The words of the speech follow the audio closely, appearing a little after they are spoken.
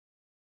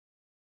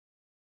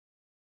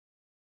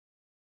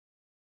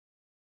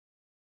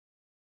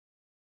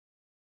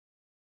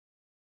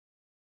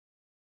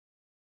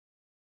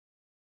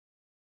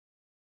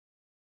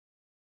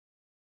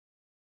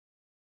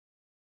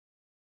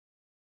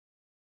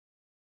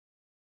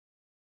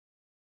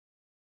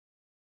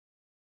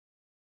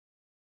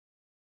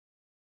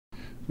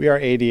We are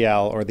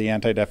ADL, or the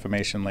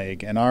Anti-Defamation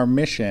League, and our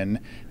mission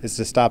is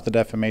to stop the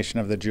defamation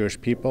of the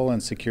Jewish people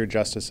and secure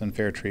justice and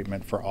fair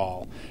treatment for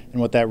all. And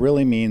what that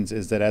really means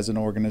is that as an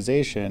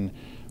organization,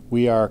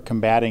 we are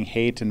combating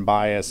hate and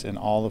bias in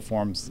all the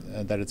forms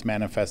that it's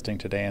manifesting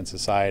today in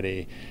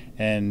society,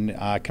 and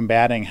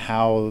combating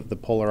how the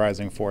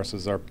polarizing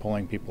forces are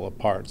pulling people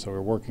apart. So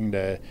we're working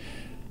to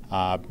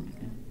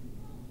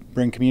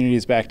bring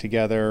communities back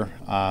together,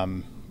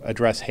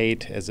 address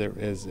hate as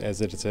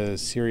it's a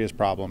serious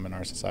problem in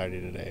our society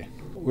today.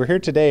 We're here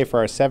today for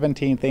our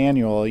 17th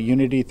annual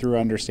Unity Through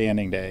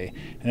Understanding Day,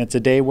 and it's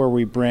a day where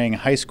we bring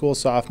high school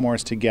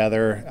sophomores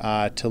together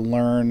to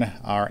learn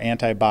our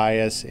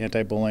anti-bias,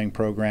 anti-bullying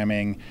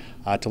programming,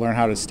 to learn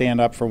how to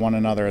stand up for one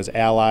another as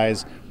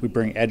allies. We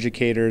bring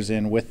educators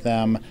in with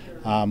them.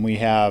 We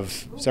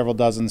have several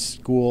dozen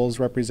schools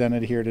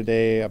represented here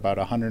today, about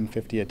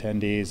 150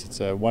 attendees. It's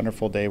a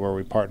wonderful day where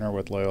we partner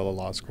with Loyola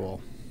Law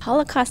School.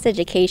 Holocaust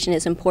education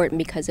is important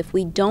because if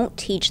we don't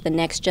teach the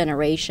next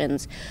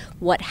generations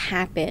what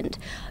happened,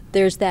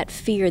 there's that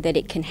fear that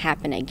it can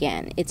happen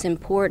again. It's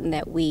important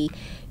that we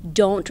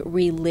don't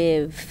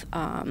relive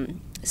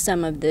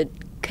some of the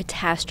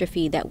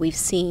catastrophe that we've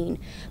seen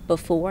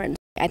before. And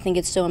I think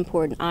it's so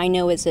important. I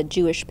know as a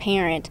Jewish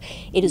parent,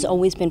 it has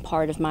always been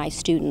part of my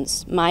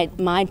students,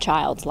 my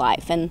child's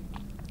life, and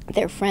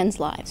their friends'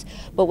 lives.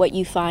 But what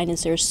you find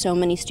is there's so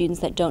many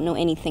students that don't know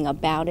anything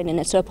about it, and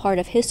it's a part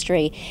of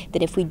history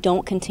that if we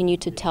don't continue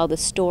to tell the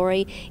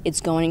story,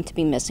 it's going to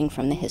be missing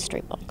from the history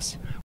books.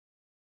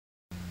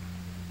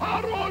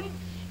 Vor uns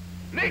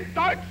liegt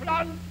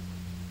Deutschland,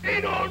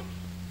 in uns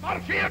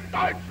marschiert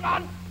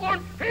Deutschland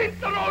und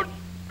hinter uns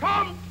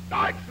kommt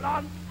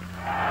Deutschland.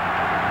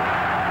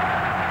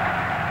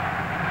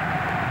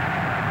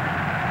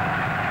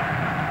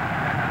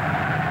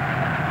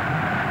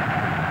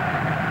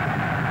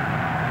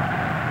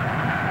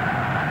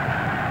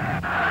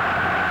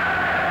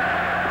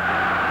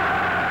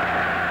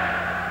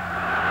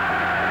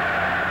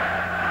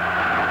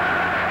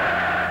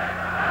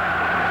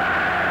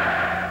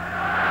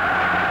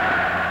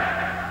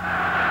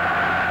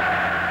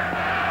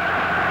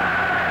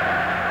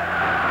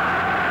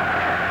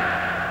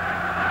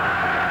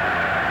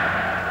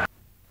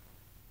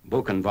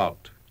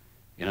 Buchenwald.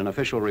 In an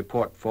official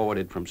report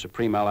forwarded from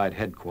Supreme Allied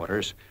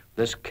Headquarters,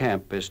 this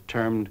camp is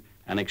termed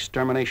an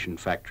extermination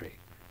factory,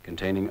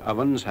 containing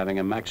ovens having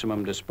a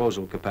maximum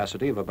disposal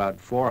capacity of about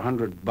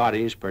 400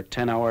 bodies per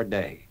 10-hour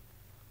day.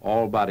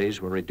 All bodies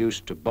were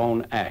reduced to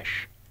bone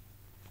ash.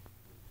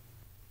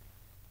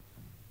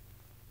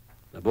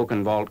 The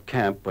Buchenwald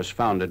camp was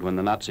founded when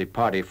the Nazi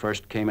Party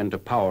first came into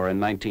power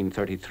in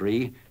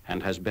 1933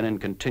 and has been in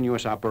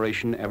continuous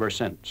operation ever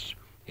since.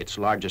 Its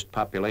largest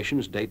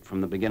populations date from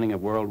the beginning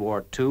of World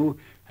War II,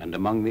 and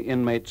among the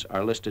inmates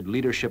are listed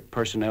leadership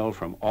personnel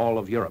from all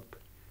of Europe.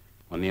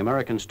 When the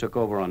Americans took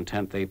over on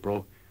 10th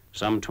April,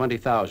 some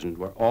 20,000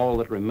 were all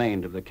that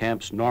remained of the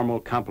camp's normal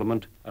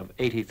complement of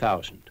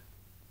 80,000.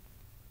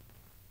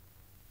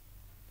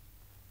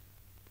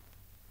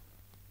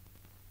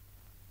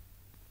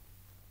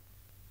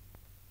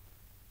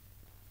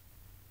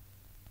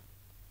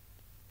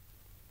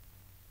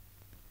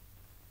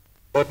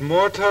 But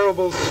more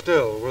terrible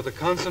still were the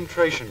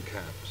concentration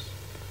camps,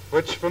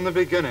 which from the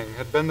beginning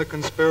had been the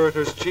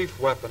conspirators' chief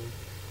weapon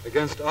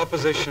against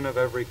opposition of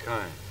every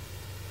kind.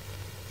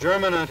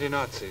 German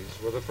anti-Nazis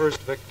were the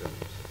first victims,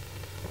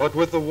 but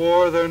with the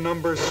war their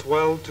numbers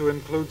swelled to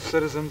include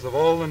citizens of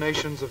all the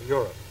nations of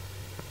Europe.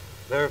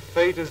 Their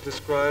fate is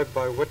described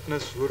by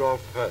witness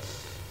Rudolf Hess.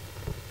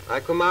 I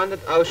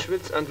commanded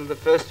Auschwitz until the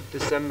 1st of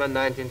December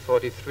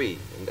 1943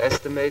 and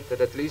estimate that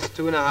at least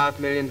 2.5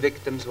 million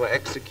victims were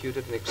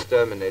executed and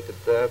exterminated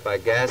there by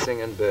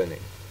gassing and burning.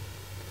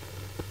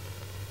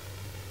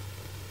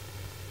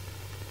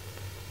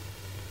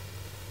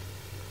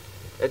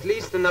 At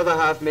least another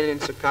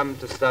 500,000 succumbed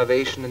to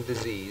starvation and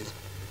disease,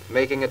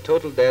 making a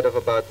total dead of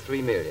about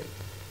 3 million.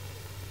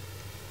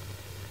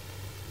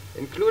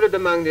 Included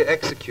among the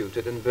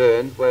executed and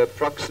burned were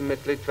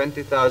approximately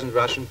 20,000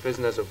 Russian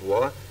prisoners of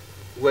war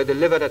who were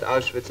delivered at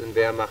Auschwitz in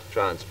Wehrmacht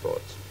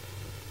transports.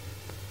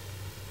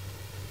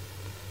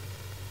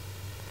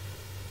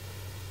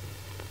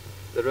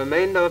 The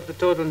remainder of the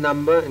total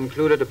number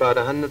included about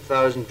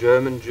 100,000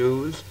 German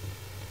Jews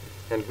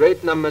and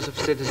great numbers of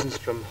citizens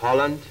from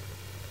Holland,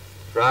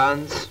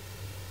 France,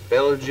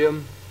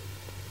 Belgium,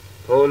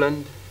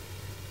 Poland,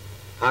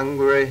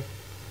 Hungary,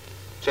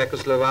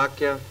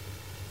 Czechoslovakia,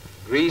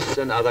 Greece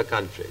and other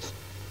countries.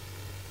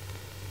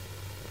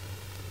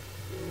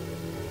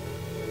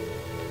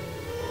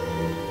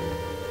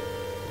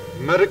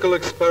 Medical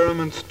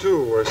experiments,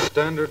 too, were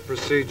standard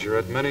procedure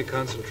at many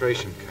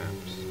concentration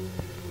camps.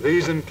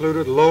 These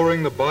included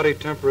lowering the body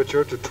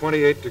temperature to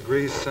 28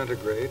 degrees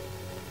centigrade,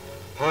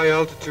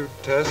 high-altitude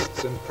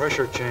tests in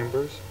pressure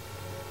chambers,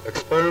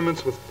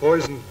 experiments with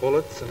poisoned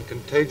bullets and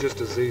contagious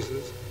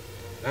diseases,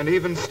 and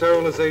even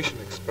sterilization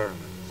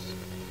experiments.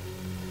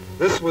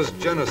 This was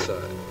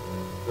genocide,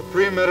 the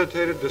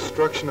premeditated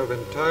destruction of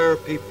entire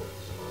peoples.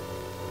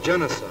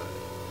 Genocide,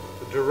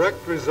 the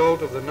direct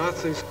result of the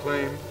Nazis'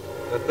 claim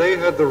that they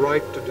had the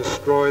right to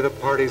destroy the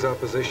party's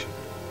opposition.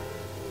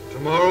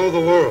 Tomorrow the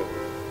world,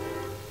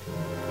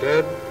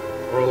 dead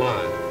or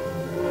alive.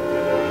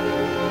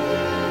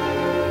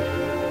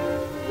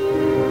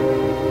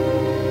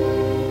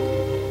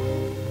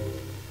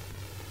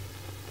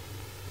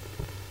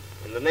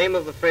 In the name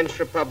of the French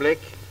Republic,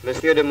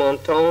 Monsieur de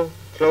Menthon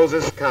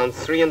closes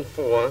counts 3 and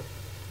 4,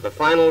 the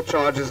final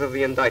charges of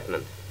the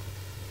indictment.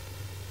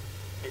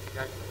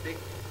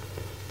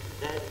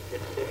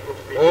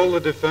 All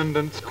the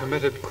defendants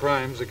committed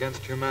crimes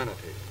against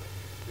humanity,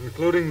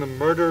 including the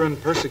murder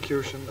and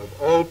persecution of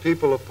all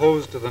people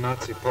opposed to the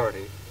Nazi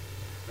Party,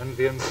 and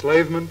the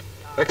enslavement,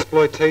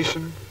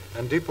 exploitation,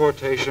 and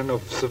deportation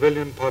of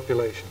civilian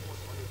populations.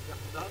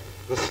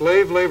 The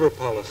slave labor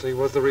policy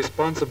was the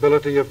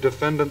responsibility of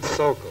defendant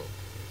Sauckel,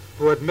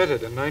 who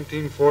admitted in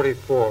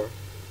 1944,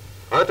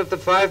 out of the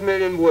 5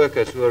 million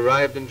workers who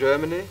arrived in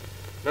Germany,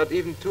 not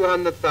even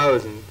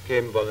 200,000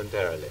 came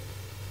voluntarily.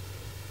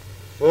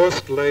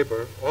 Forced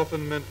labor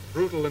often meant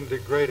brutal and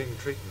degrading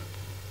treatment,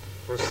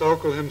 for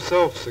Sauckel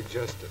himself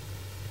suggested.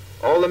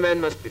 All the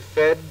men must be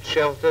fed,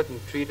 sheltered,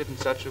 and treated in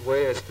such a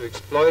way as to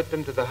exploit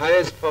them to the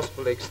highest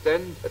possible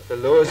extent at the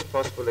lowest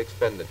possible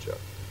expenditure.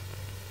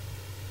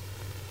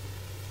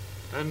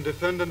 And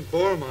defendant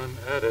Bormann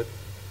added,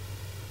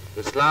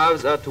 the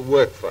Slavs are to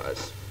work for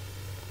us.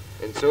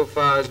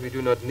 Insofar as we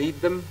do not need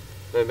them,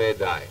 they may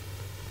die.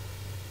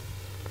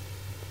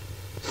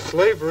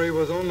 Slavery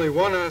was only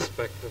one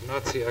aspect of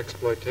Nazi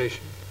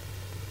exploitation.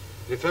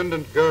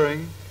 Defendant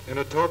Goering, in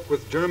a talk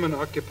with German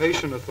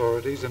occupation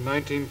authorities in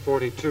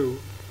 1942,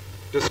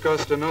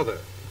 discussed another,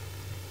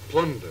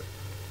 plunder.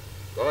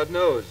 God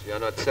knows you are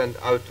not sent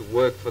out to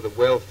work for the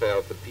welfare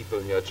of the people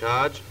in your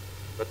charge,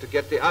 but to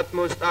get the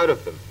utmost out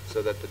of them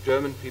so that the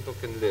German people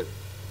can live.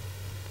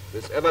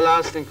 This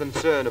everlasting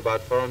concern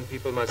about foreign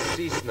people must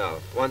cease now,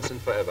 once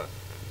and forever.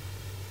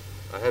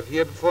 I have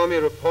here before me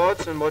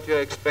reports on what you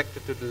are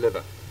expected to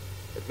deliver.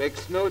 It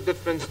makes no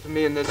difference to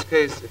me in this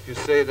case if you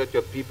say that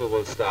your people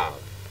will starve.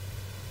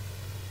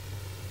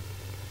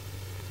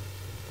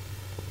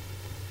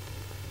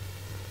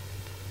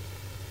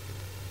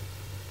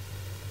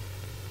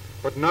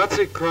 But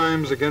Nazi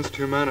crimes against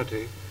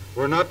humanity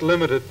were not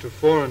limited to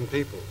foreign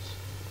peoples.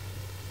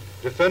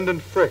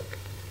 Defendant Frick,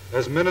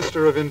 as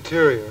Minister of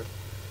Interior,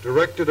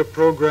 directed a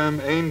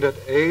program aimed at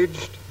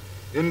aged,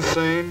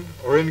 insane,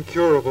 or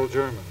incurable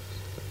Germans,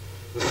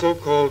 the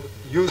so-called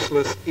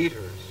useless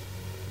eaters.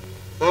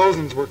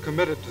 Thousands were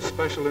committed to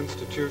special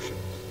institutions.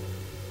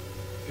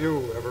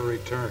 Few ever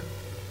returned.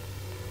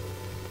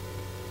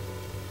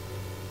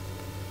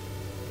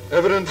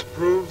 Evidence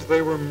proves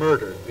they were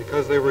murdered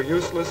because they were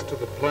useless to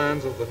the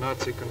plans of the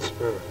Nazi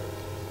conspirators.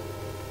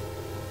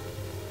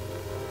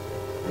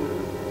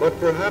 But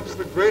perhaps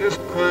the greatest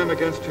crime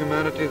against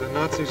humanity the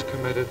Nazis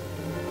committed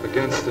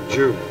against the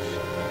Jews,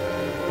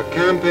 a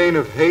campaign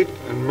of hate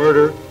and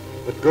murder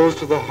that goes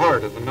to the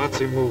heart of the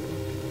Nazi movement.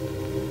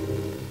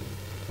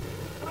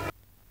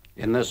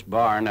 In this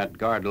barn at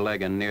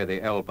Gardelegen near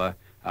the Elbe,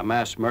 a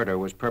mass murder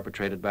was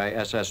perpetrated by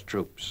SS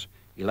troops.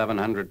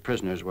 1,100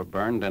 prisoners were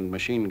burned and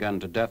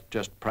machine-gunned to death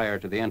just prior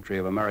to the entry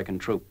of American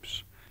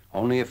troops.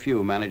 Only a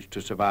few managed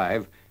to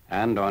survive,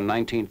 and on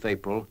 19th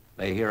April,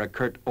 they hear a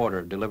curt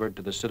order delivered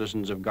to the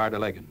citizens of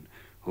Gardelegen,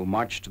 who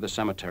marched to the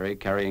cemetery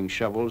carrying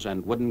shovels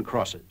and wooden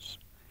crosses.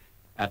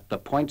 At the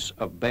points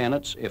of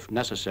bayonets, if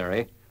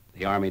necessary,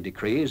 the Army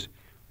decrees,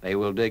 they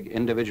will dig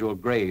individual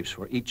graves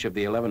for each of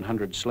the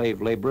 1,100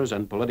 slave laborers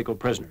and political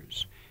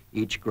prisoners.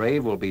 Each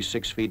grave will be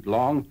 6 feet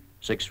long,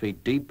 6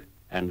 feet deep,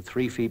 and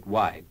 3 feet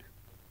wide.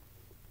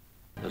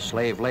 The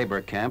slave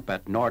labor camp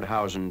at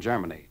Nordhausen,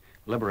 Germany,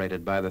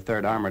 liberated by the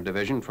 3rd Armored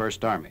Division,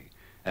 1st Army.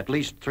 At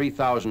least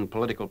 3,000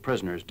 political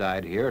prisoners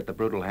died here at the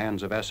brutal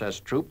hands of SS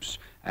troops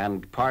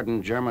and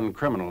pardoned German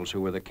criminals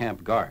who were the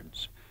camp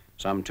guards.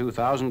 Some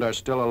 2,000 are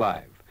still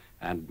alive,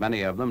 and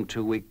many of them,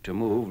 too weak to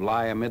move,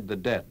 lie amid the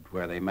dead,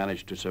 where they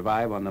managed to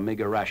survive on the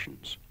meager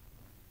rations.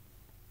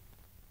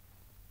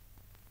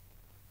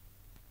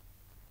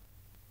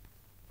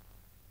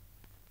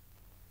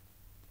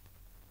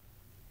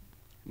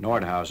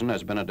 Nordhausen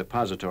has been a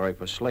depository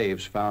for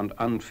slaves found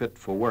unfit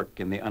for work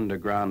in the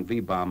underground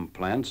V-bomb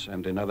plants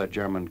and in other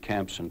German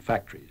camps and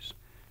factories.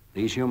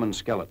 These human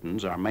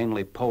skeletons are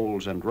mainly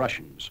Poles and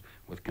Russians,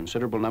 with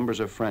considerable numbers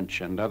of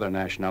French and other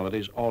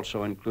nationalities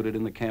also included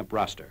in the camp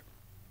roster.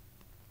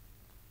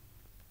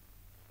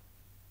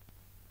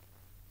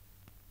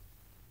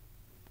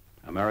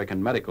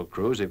 American medical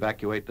crews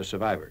evacuate the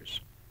survivors.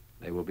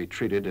 They will be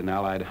treated in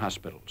Allied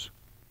hospitals.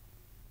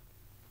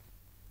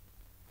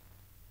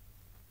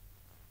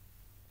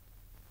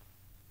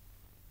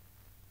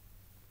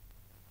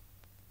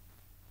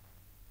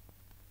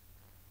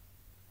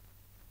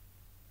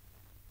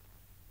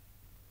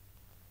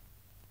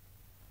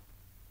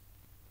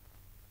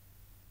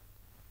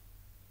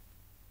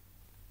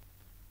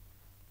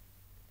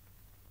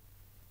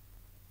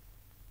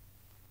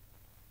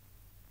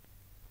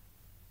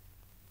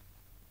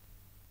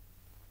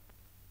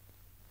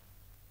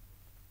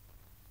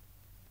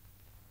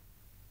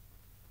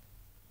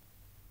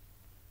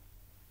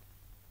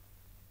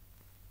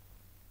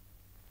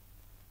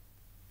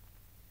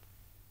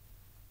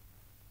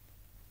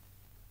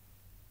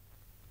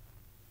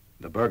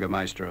 The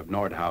Burgermeister of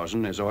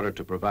Nordhausen is ordered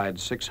to provide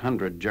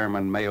 600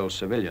 German male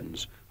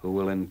civilians who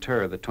will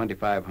inter the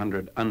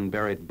 2,500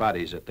 unburied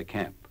bodies at the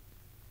camp.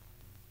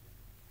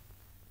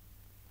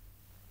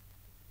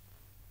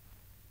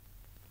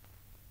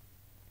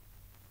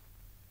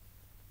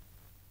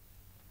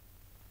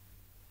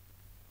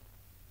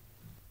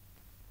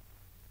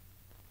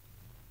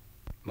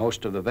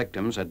 Most of the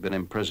victims had been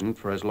imprisoned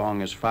for as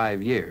long as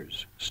 5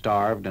 years,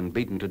 starved and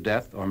beaten to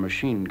death or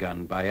machine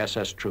gunned by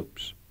SS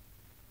troops.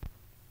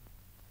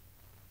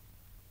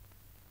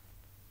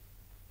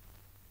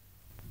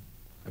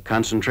 A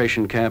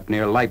concentration camp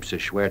near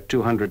Leipzig where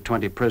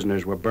 220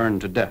 prisoners were burned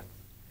to death.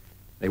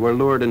 They were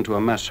lured into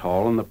a mess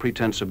hall on the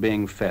pretense of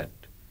being fed.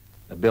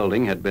 The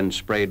building had been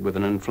sprayed with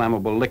an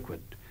inflammable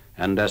liquid,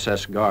 and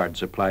SS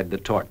guards applied the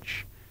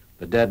torch.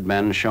 The dead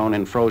men shown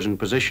in frozen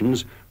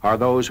positions are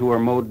those who were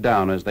mowed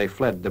down as they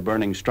fled the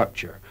burning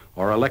structure,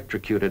 or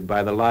electrocuted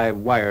by the live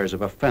wires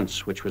of a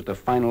fence which was the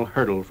final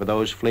hurdle for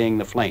those fleeing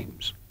the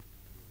flames.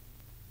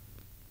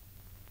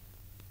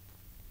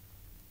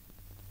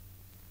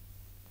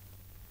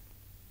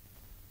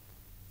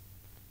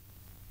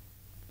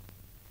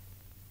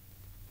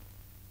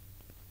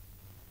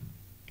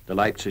 The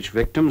Leipzig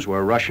victims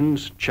were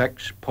Russians,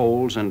 Czechs,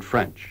 Poles, and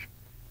French.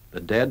 The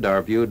dead are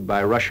viewed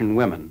by Russian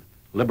women,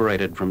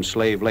 liberated from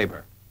slave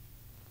labor.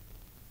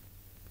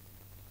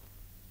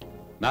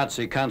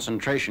 Nazi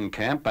concentration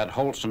camp at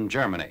Holzen,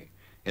 Germany.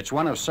 It's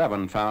one of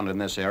 7 found in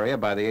this area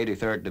by the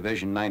 83rd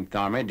Division 9th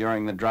Army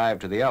during the drive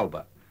to the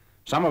Elbe.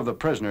 Some of the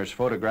prisoners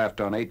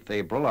photographed on 8th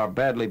April are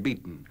badly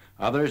beaten,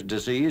 others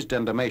diseased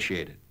and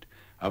emaciated.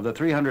 Of the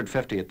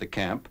 350 at the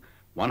camp,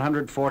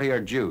 140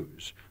 are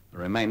Jews. The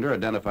remainder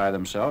identify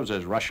themselves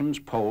as Russians,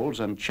 Poles,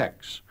 and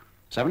Czechs.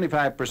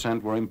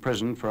 75% were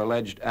imprisoned for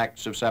alleged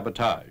acts of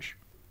sabotage.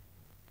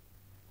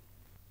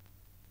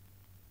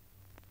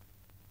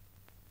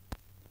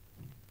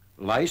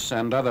 Lice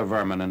and other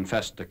vermin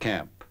infest the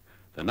camp.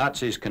 The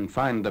Nazis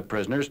confined the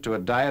prisoners to a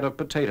diet of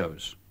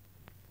potatoes.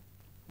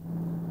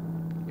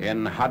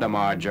 In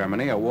Hadamar,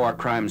 Germany, a war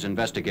crimes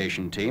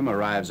investigation team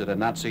arrives at a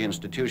Nazi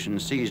institution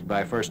seized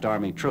by First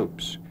Army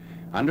troops.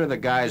 Under the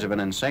guise of an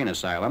insane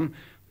asylum,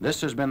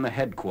 this has been the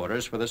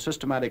headquarters for the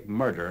systematic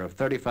murder of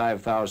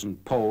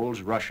 35,000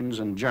 Poles, Russians,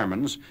 and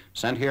Germans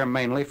sent here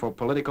mainly for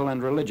political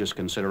and religious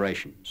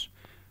considerations.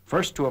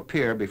 First to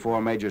appear before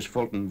Majors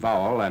Fulton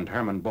Vowell and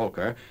Hermann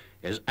Bolker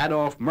is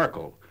Adolf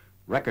Merkel,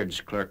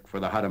 records clerk for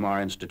the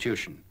Hadamar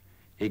Institution.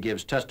 He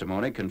gives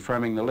testimony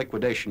confirming the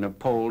liquidation of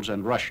Poles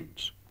and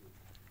Russians.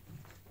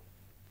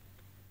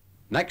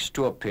 Next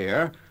to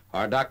appear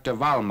are Dr.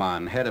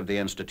 Wallmann, head of the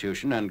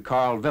institution, and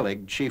Karl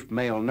Willig, chief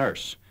male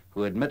nurse,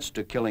 who admits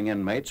to killing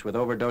inmates with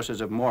overdoses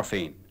of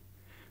morphine.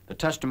 The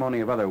testimony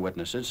of other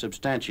witnesses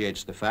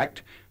substantiates the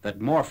fact that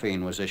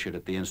morphine was issued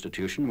at the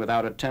institution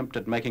without attempt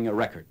at making a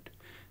record.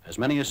 As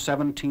many as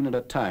 17 at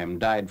a time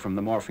died from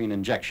the morphine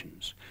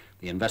injections.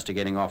 The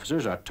investigating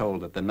officers are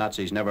told that the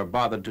Nazis never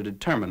bothered to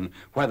determine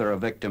whether a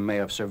victim may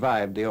have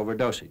survived the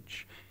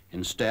overdosage.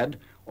 Instead,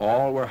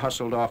 all were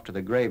hustled off to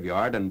the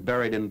graveyard and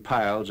buried in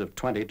piles of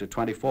 20 to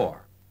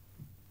 24.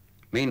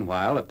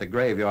 Meanwhile, at the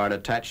graveyard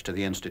attached to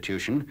the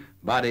institution,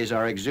 bodies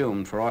are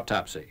exhumed for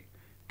autopsy.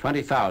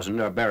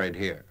 20,000 are buried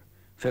here.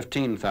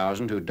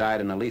 15,000 who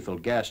died in a lethal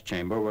gas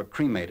chamber were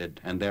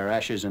cremated and their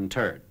ashes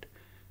interred.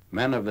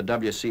 Men of the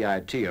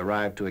WCIT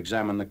arrived to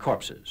examine the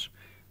corpses.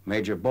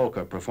 Major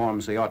Bolker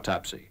performs the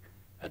autopsy.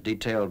 A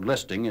detailed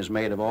listing is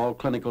made of all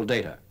clinical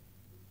data.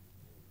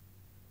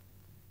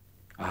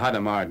 A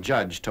Hadamar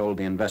judge told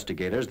the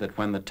investigators that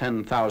when the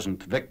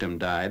 10,000th victim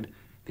died,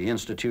 the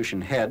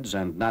institution heads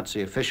and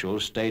Nazi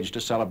officials staged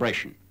a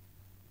celebration.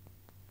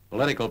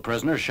 Political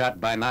prisoners shot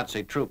by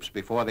Nazi troops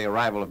before the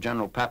arrival of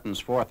General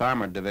Patton's 4th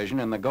Armored Division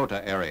in the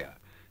Gotha area.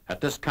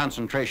 At this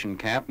concentration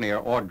camp near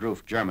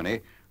Ohrdruf, Germany,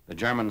 the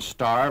Germans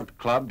starved,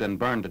 clubbed, and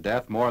burned to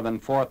death more than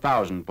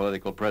 4,000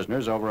 political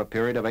prisoners over a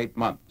period of 8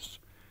 months.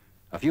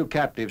 A few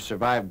captives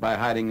survived by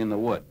hiding in the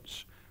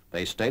woods.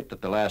 They state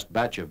that the last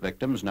batch of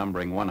victims,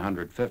 numbering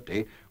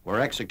 150, were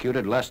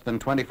executed less than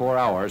 24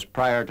 hours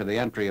prior to the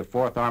entry of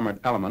 4th Armored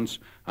Elements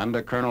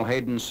under Colonel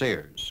Hayden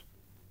Sears.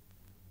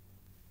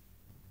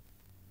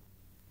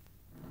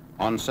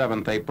 On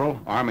 7th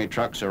April, Army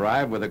trucks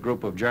arrive with a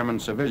group of German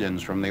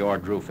civilians from the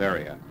Ohrdruf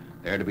area.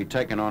 They're to be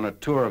taken on a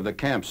tour of the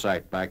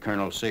campsite by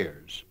Colonel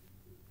Sears.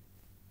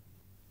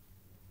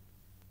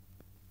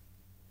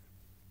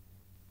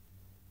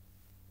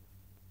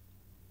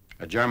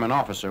 A German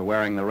officer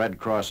wearing the Red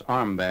Cross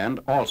armband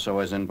also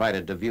is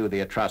invited to view the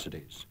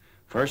atrocities.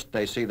 First,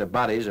 they see the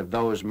bodies of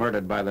those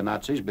murdered by the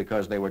Nazis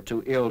because they were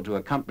too ill to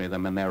accompany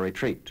them in their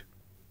retreat.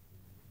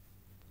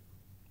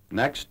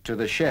 Next, to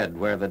the shed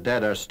where the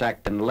dead are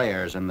stacked in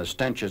layers and the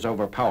stench is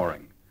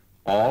overpowering.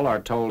 All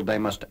are told they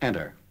must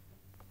enter.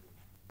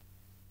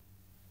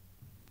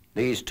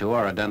 These two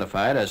are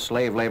identified as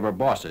slave labor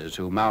bosses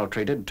who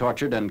maltreated,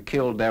 tortured, and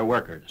killed their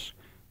workers.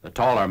 The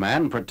taller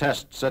man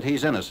protests that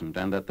he's innocent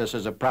and that this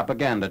is a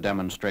propaganda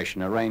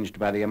demonstration arranged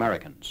by the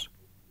Americans.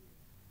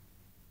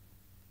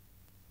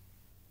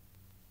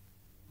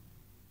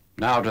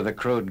 Now to the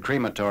crude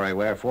crematory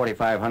where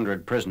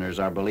 4,500 prisoners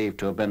are believed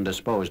to have been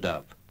disposed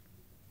of.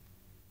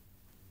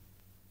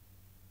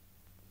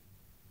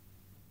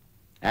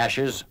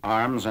 Ashes,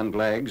 arms and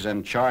legs,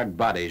 and charred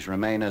bodies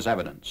remain as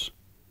evidence.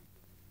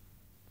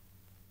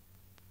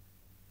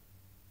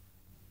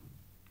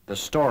 The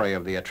story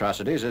of the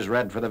atrocities is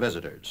read for the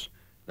visitors.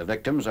 The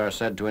victims are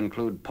said to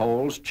include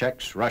Poles,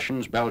 Czechs,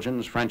 Russians,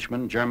 Belgians,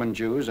 Frenchmen, German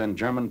Jews, and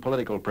German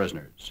political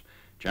prisoners.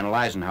 General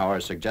Eisenhower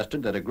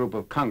suggested that a group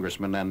of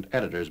congressmen and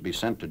editors be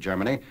sent to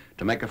Germany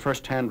to make a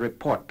first-hand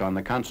report on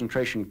the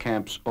concentration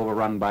camps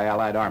overrun by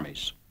Allied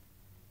armies.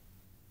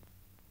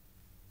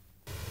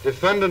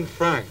 Defendant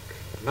Frank,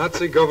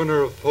 Nazi governor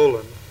of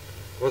Poland,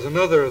 was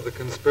another of the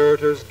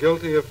conspirators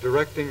guilty of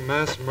directing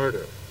mass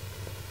murder.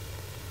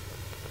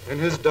 In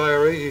his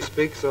diary, he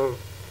speaks of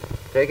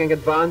taking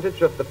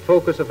advantage of the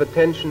focus of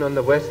attention on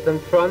the Western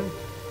Front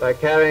by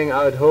carrying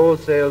out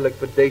wholesale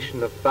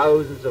liquidation of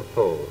thousands of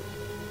Poles.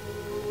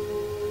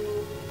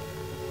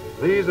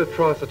 these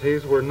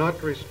atrocities were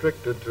not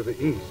restricted to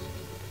the east.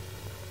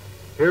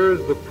 Here is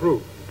the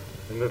proof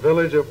in the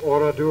village of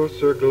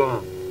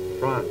Oradour-sur-Glane,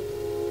 France.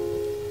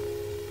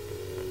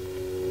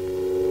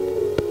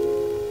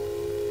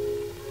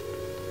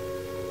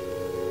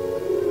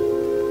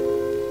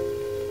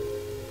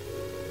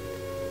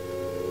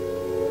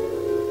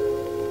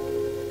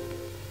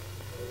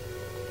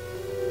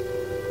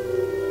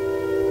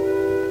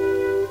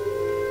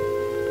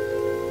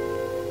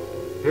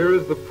 Here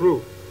is the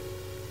proof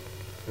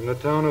in the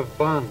town of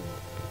Bonn,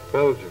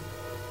 Belgium.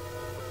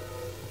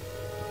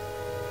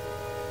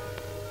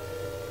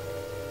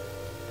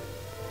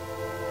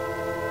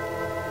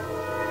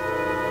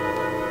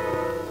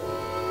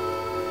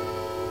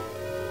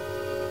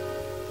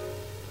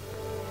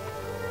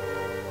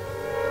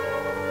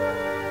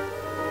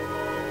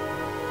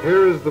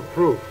 Here is the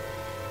proof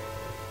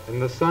in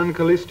the San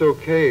Callisto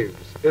Caves,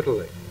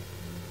 Italy,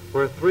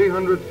 where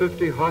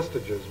 350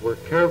 hostages were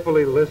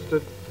carefully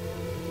listed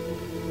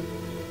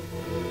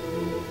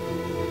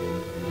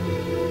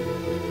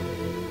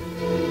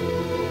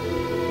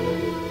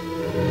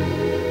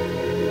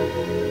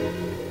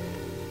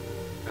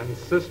and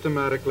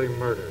systematically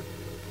murdered.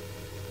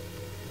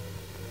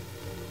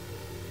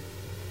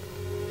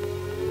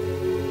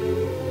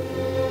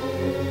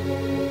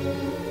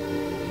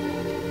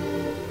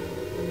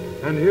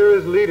 And here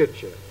is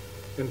Lidice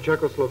in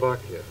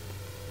Czechoslovakia.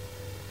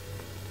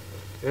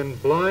 In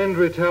blind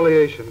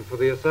retaliation for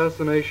the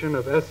assassination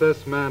of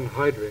SS man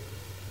Heydrich,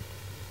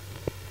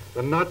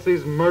 the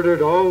Nazis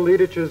murdered all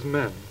Lidice's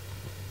men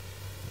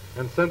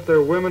and sent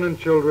their women and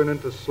children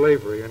into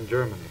slavery in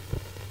Germany.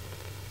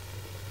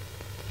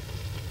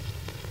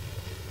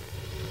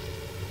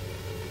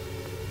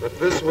 But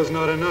this was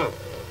not enough.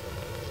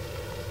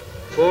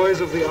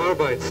 Boys of the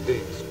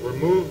Arbeitsdienst were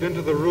moved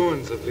into the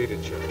ruins of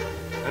Lidice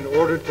and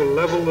ordered to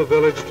level the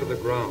village to the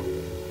ground.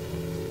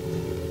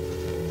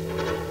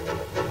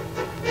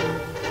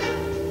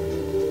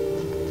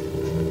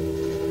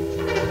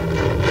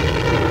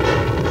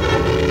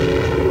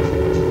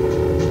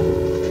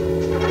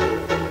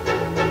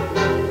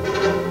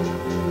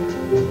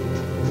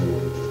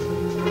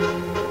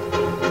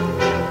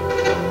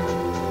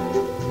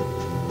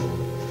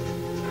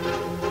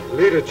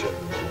 Lidice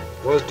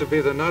was to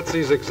be the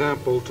Nazis'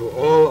 example to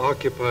all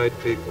occupied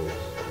peoples.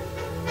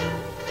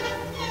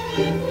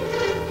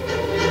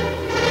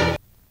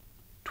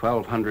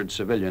 1,200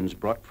 civilians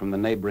brought from the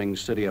neighboring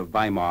city of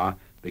Weimar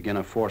begin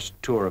a forced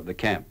tour of the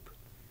camp.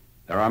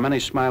 There are many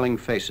smiling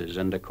faces,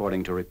 and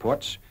according to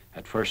reports,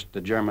 at first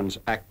the Germans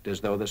act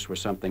as though this were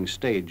something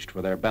staged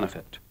for their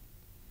benefit.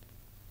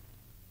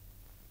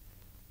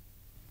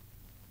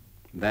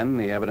 Then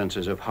the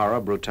evidences of horror,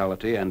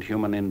 brutality, and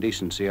human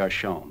indecency are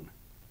shown.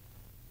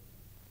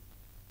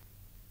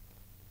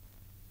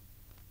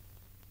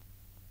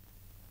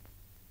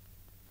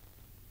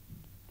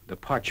 The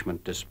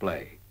parchment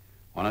display.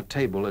 On a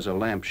table is a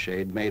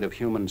lampshade made of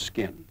human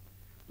skin.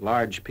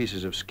 Large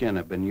pieces of skin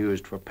have been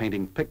used for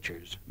painting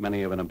pictures,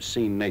 many of an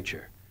obscene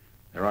nature.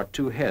 There are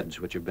 2 heads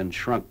which have been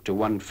shrunk to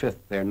 1/5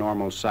 their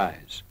normal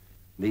size.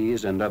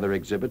 These and other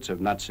exhibits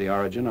of Nazi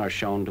origin are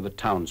shown to the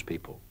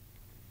townspeople.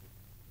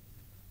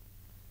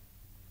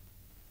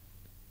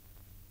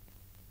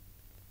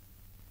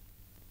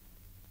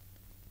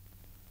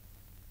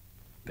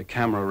 The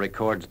camera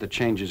records the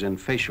changes in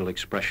facial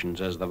expressions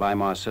as the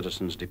Weimar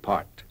citizens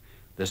depart.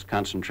 This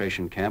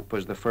concentration camp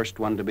was the first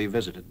one to be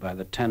visited by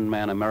the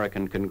 10-man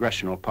American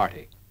Congressional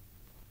Party.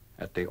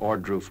 At the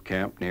Ohrdruf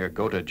camp near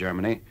Gotha,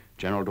 Germany,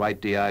 General Dwight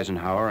D.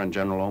 Eisenhower and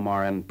General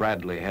Omar N.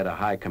 Bradley had a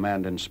high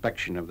command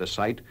inspection of the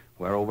site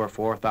where over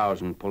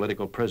 4,000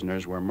 political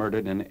prisoners were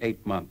murdered in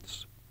 8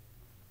 months.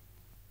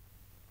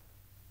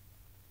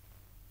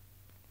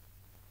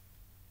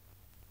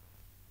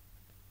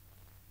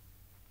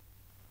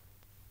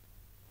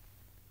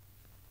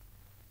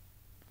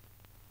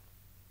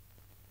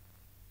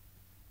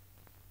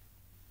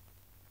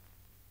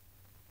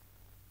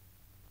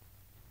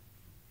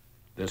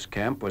 This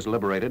camp was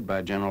liberated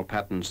by General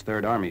Patton's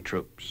Third Army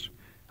troops.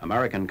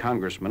 American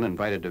congressmen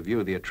invited to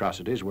view the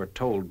atrocities were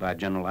told by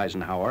General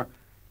Eisenhower,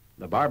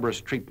 "The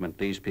barbarous treatment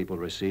these people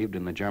received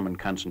in the German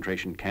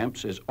concentration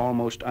camps is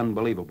almost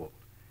unbelievable.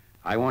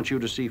 I want you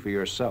to see for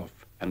yourself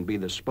and be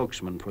the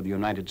spokesman for the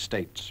United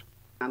States."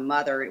 My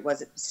mother, it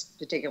wasn't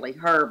particularly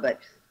her, but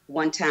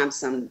one time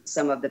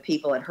some of the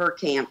people at her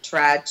camp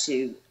tried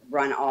to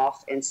run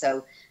off, and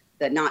so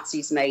the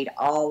Nazis made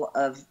all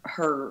of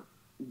her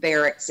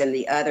barracks and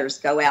the others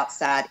go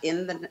outside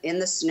in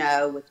the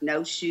snow with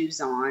no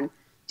shoes on,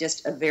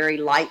 just a very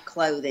light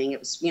clothing. It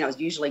was, you know, it was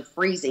usually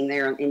freezing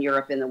there in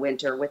Europe in the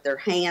winter, with their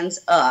hands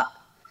up,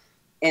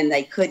 and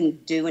they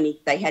couldn't do any.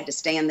 They had to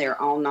stand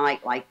there all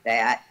night like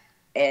that,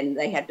 and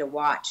they had to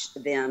watch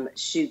them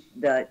shoot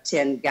the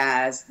 10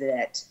 guys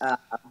that.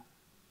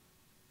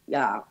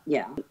 Yeah.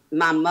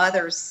 My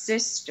mother's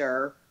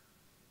sister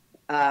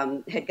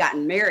had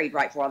gotten married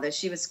right before all this.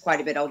 She was quite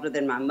a bit older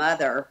than my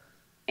mother.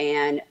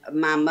 And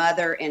my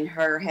mother and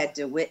her had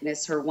to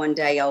witness her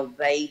one-day-old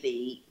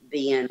baby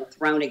being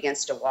thrown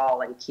against a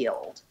wall and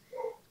killed.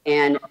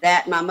 And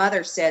that my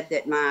mother said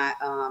that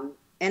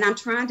and I'm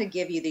trying to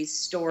give you these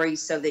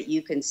stories so that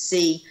you can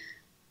see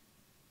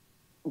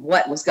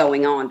what was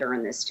going on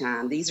during this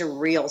time. These are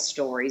real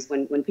stories.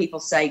 When people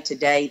say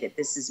today that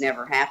this has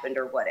never happened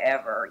or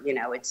whatever, you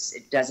know, it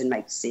doesn't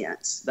make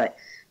sense. But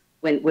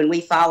when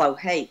we follow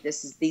hate,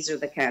 these are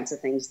the kinds of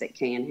things that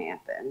can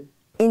happen.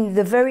 In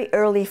the very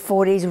early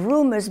 40s,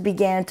 rumors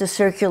began to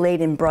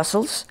circulate in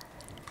Brussels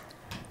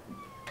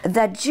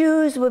that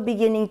Jews were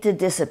beginning to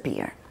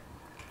disappear.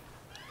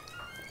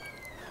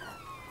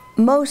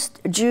 Most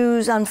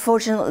Jews,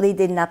 unfortunately,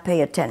 did not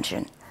pay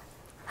attention.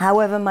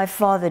 However, my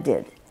father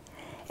did.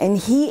 And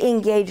he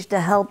engaged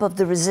the help of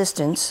the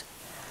resistance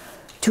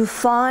to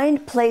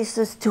find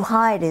places to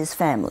hide his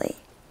family.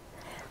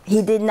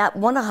 He did not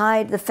want to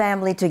hide the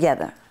family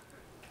together.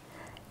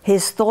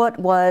 His thought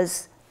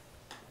was,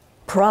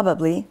 if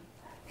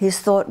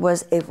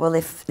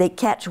they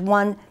catch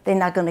one, they're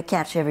not going to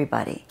catch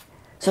everybody.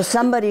 So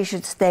somebody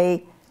should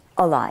stay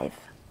alive.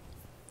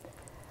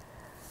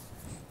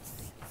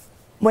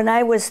 When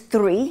I was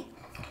 3,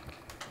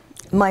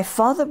 my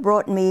father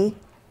brought me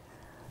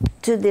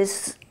to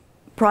this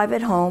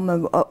private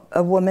home,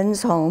 a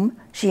woman's home.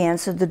 She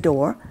answered the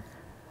door,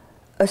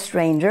 a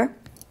stranger.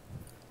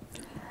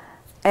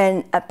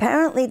 And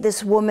apparently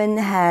this woman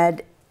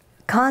had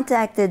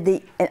contacted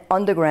the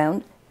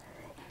underground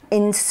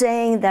in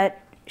saying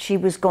that she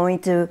was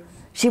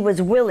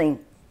willing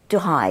to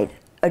hide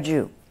a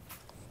Jew.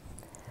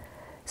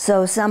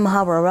 So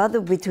somehow or other,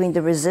 between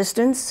the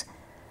resistance,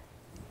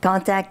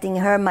 contacting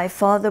her, my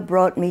father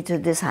brought me to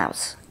this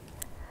house.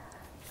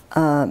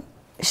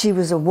 She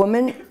was a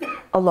woman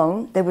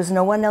alone. There was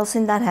no one else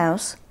in that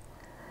house.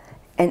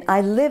 And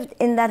I lived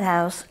in that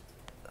house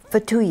for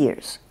 2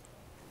 years.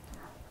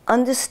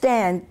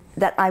 Understand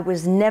that I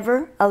was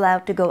never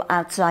allowed to go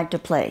outside to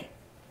play.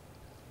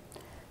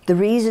 The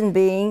reason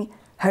being,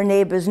 her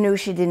neighbors knew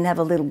she didn't have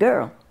a little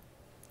girl.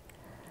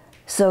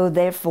 So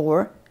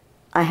therefore,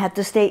 I had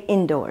to stay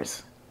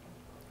indoors.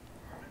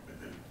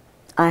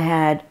 I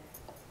had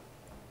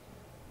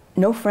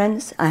no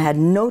friends, I had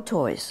no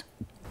toys.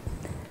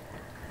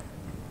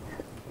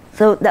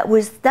 So that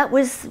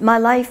was my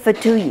life for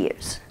 2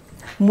 years.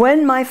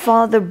 When my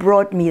father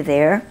brought me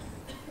there,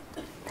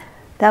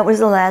 that was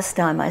the last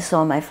time I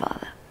saw my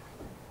father.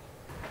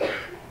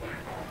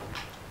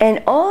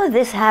 And all of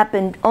this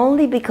happened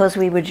only because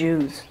we were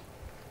Jews.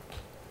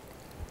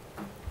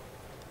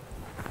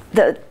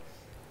 The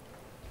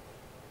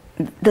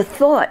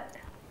thought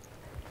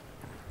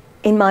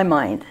in my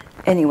mind,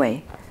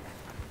 anyway,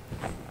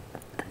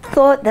 the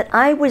thought that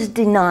I was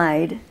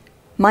denied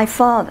my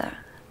father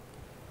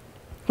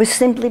was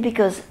simply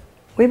because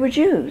we were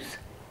Jews.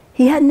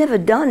 He had never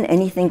done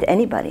anything to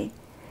anybody.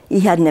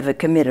 He had never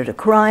committed a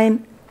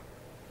crime.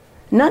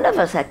 None of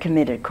us had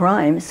committed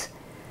crimes.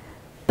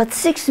 But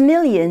 6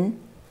 million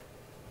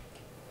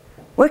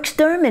were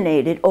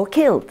exterminated or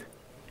killed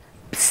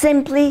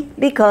simply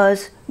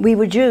because we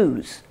were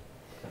Jews.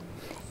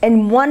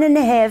 And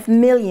 1.5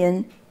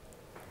 million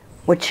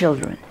were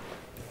children.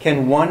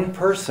 Can one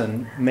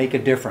person make a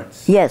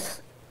difference?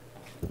 Yes,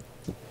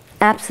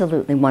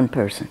 absolutely, one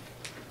person.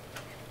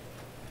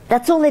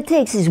 That's all it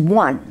takes is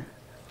one.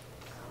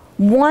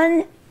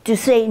 One to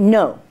say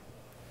no.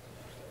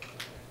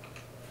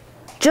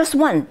 Just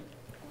one.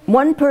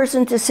 One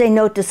person to say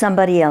no to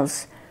somebody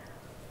else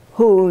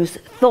whose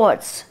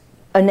thoughts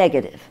are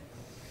negative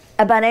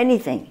about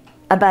anything,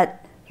 about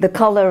the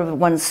color of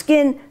one's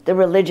skin, the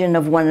religion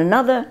of one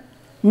another.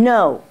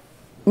 No,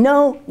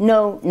 no,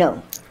 no,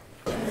 no.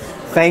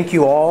 Thank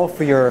you all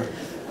for your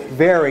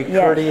very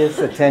courteous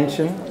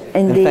attention. Indeed.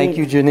 And thank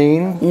you,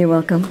 Janine. You're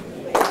welcome.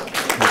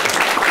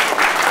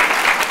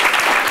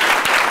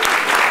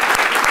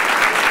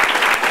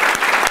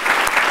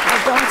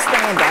 Don't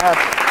stand up.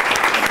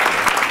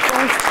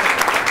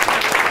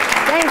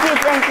 Thank you,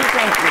 thank you,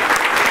 thank you.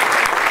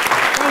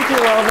 Thank you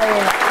all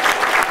very much.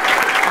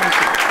 Thank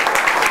you.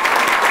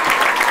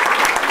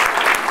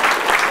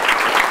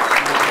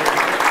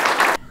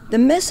 The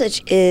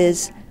message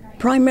is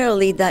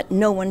primarily that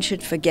no one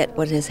should forget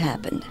what has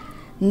happened.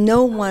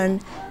 No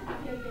one,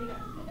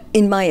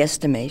 in my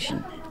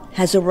estimation,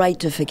 has a right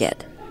to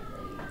forget.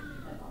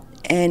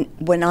 And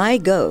when I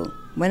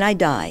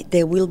die,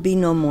 there will be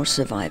no more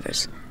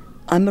survivors.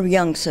 I'm a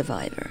young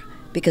survivor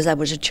because I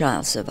was a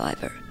child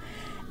survivor.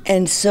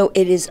 And so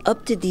it is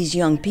up to these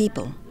young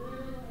people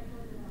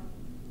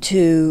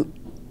to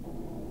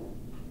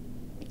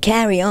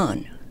carry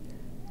on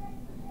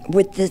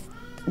with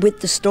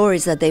the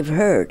stories that they've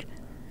heard,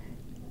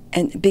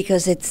 and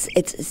because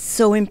it's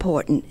so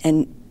important.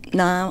 And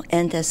now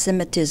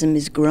anti-Semitism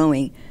is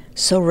growing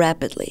so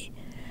rapidly.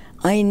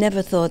 I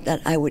never thought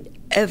that I would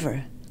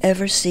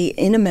ever see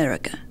in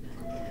America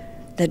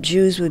that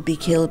Jews would be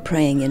killed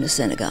praying in a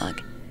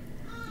synagogue.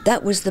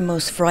 That was the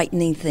most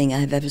frightening thing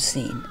I've ever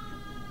seen,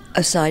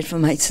 aside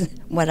from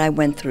what I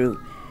went through.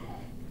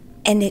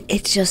 And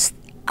it just,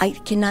 I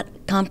cannot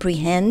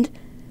comprehend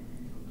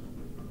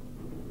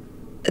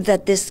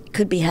that this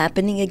could be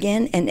happening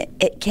again, and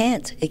it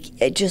can't.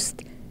 It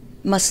just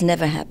must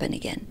never happen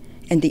again.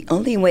 And the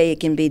only way it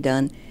can be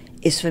done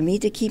is for me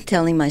to keep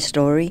telling my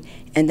story,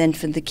 and then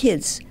for the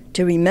kids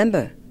to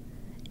remember,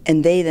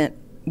 and they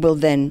will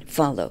then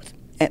follow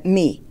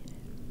me.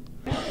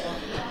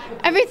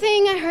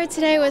 Everything I heard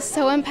today was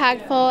so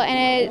impactful, and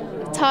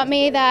it taught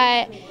me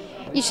that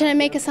you shouldn't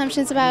make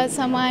assumptions about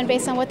someone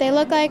based on what they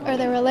look like or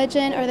their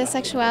religion or their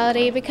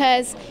sexuality,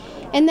 because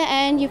in the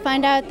end you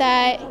find out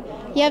that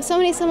you have so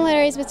many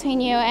similarities between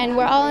you, and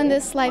we're all in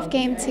this life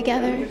game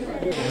together.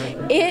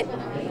 It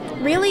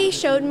really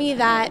showed me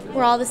that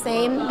we're all the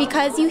same,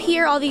 because you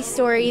hear all these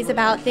stories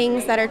about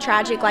things that are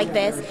tragic like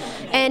this,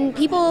 and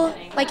people,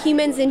 like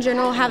humans in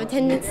general, have a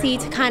tendency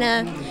to kind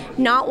of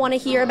not want to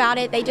hear about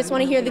it. They just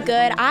want to hear the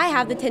good. I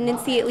have the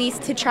tendency, at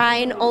least, to try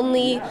and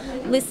only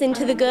listen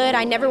to the good.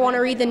 I never want to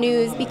read the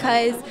news,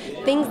 because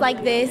things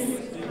like this,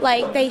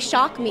 like, they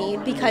shock me,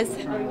 because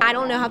I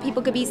don't know how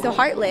people could be so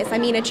heartless. I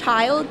mean, a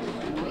child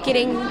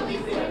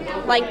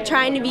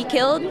trying to be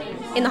killed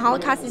in the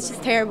Holocaust is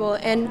just terrible.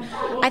 And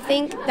I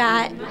think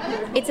that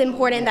it's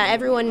important that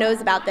everyone knows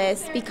about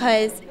this,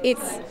 because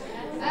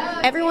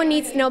everyone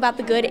needs to know about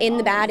the good and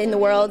the bad in the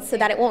world so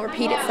that it won't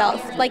repeat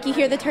itself. Like, you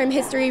hear the term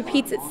history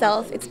repeats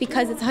itself, it's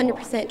because it's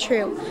 100%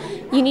 true.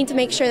 You need to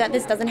make sure that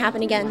this doesn't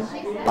happen again.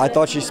 I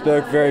thought she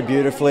spoke very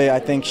beautifully. I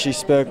think she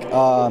spoke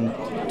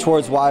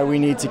towards why we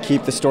need to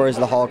keep the stories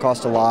of the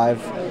Holocaust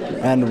alive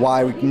and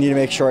why we need to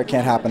make sure it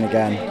can't happen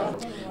again.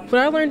 What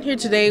I learned here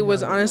today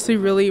was honestly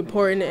really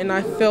important, and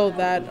I feel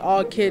that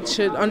all kids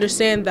should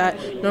understand that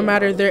no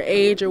matter their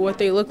age or what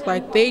they look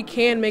like, they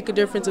can make a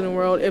difference in the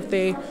world if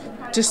they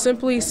just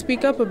simply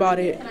speak up about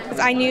it.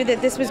 I knew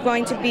that this was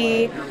going to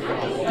be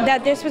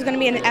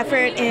an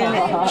effort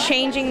in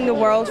changing the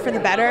world for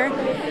the better,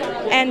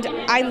 and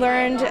I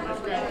learned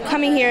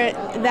coming here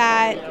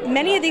that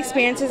many of the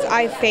experiences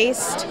I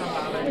faced,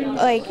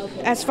 like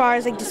as far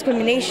as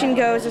discrimination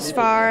goes, as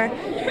far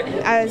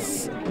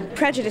as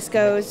prejudice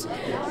goes,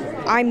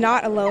 I'm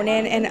not alone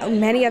in,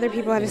 and many other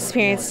people have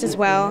experienced as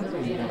well,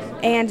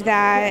 and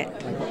that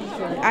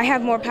I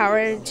have more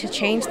power to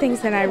change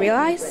things than I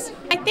realize.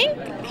 I think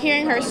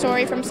hearing her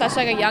story from such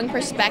a young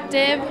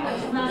perspective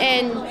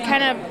and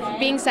kind of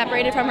being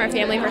separated from her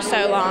family for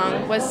so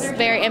long was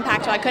very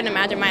impactful. I couldn't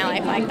imagine my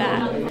life like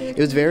that. It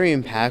was very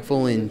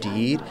impactful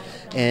indeed,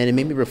 and it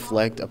made me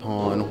reflect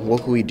upon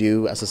what could we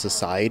do as a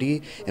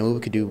society and what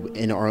we could do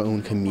in our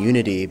own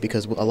community,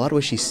 because a lot of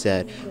what she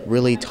said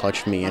really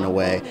touched me in a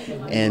way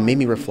and made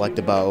me reflect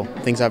about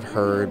things I've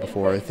heard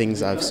before,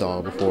 things I've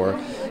saw before,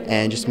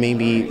 and just gave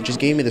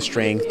me the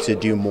strength to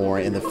do more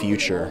in the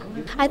future.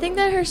 I think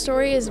that her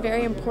story is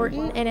very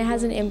important, and it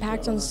has an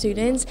impact on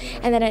students,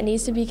 and that it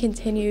needs to be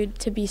continued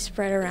to be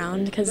spread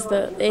around, because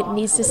it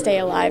needs to stay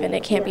alive and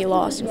it can't be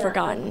lost and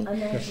forgotten.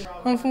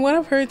 From what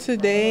I've heard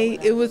today,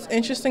 it was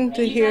interesting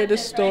to hear the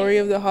story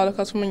of the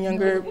Holocaust from a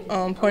younger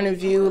point of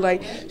view.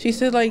 Like, she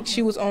said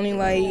she was only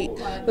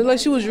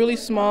she was really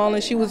small,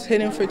 and she was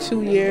hidden for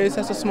 2 years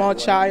as a small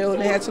child,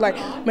 and had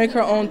to make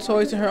her own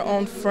toys and her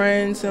own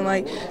friends,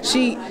 and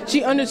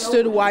she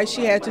understood why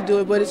she had to do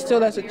it, but it's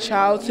still, as a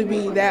child, to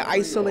be that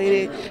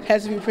isolated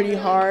has to be pretty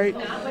hard.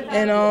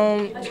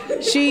 And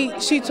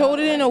she told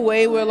it in a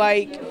way where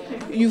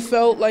you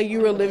felt like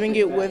you were living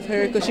it with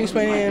her, because she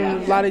explained it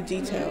in a lot of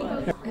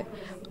detail.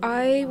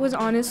 I was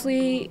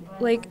honestly,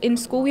 in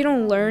school we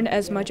don't learn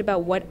as much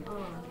about what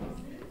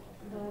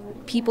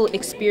people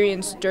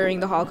experienced during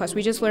the Holocaust.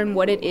 We just learn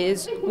what it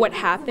is, what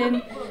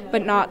happened,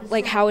 but not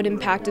how it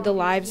impacted the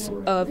lives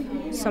of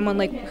someone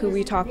who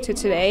we talked to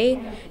today.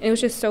 And it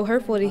was just so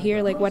hurtful to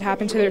hear what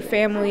happened to their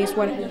families,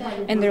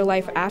 and their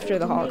life after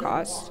the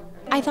Holocaust.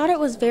 I thought it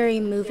was very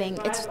moving.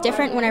 It's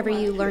different whenever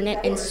you learn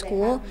it in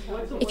school.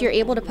 If you're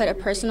able to put a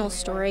personal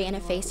story and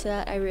a face to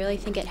that, I really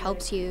think it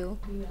helps you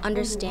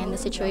understand the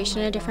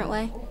situation in a different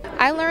way.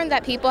 I learned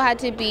that people had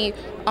to be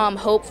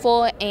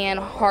hopeful and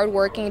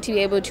hardworking to be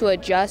able to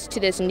adjust to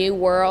this new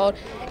world,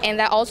 and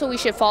that also we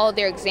should follow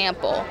their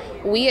example.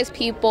 We as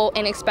people,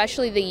 and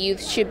especially the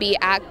youth, should be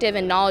active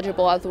and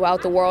knowledgeable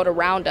about the world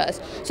around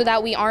us so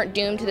that we aren't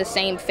doomed to the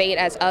same fate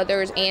as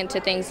others and to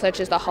things such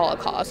as the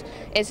Holocaust.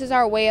 This is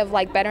our way of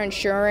better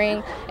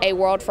ensuring a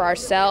world for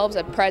ourselves,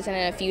 a present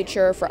and a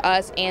future for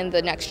us and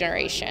the next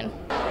generation.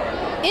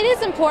 It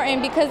is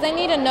important because they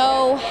need to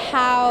know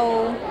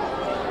how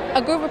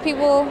a group of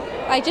people,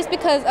 just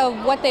because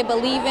of what they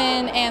believe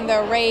in and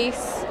their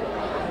race,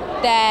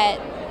 that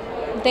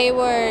they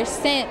were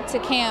sent to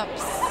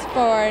camps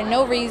for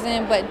no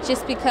reason, but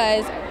just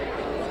because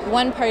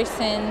one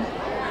person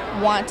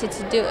wanted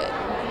to do it.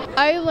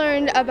 I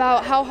learned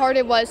about how hard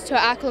it was to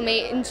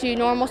acclimate into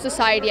normal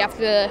society after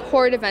the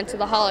horrid events of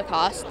the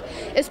Holocaust,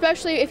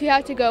 especially if you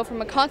have to go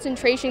from a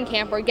concentration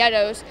camp or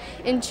ghettos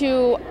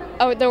into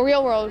the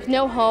real world with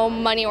no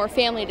home, money, or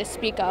family to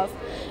speak of.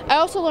 I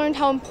also learned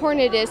how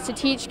important it is to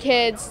teach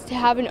kids to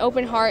have an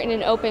open heart and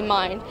an open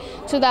mind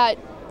so that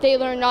they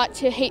learn not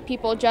to hate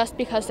people just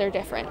because they're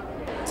different.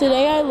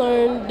 Today I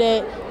learned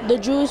that the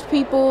Jewish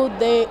people,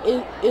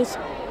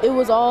 it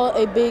was all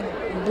a big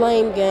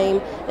blame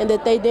game and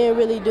that they didn't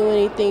really do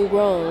anything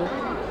wrong.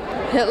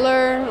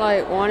 Hitler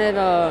wanted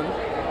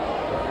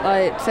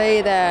to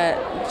say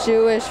that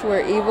Jewish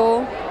were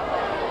evil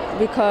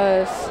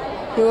because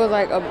he was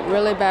a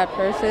really bad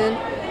person,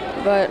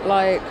 but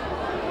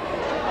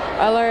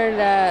I learned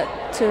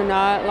that to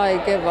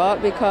not give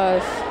up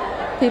because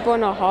people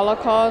in the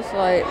Holocaust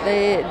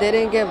they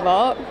didn't give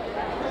up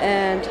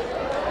and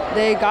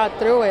they got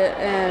through it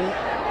and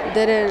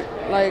didn't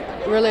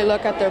really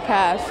look at their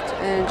past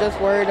and just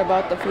worried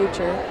about the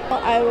future.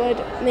 I would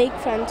make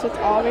friends with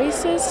all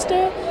races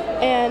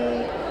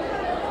and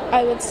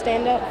I would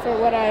stand up for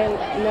what I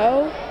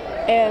know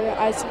and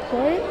I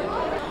support.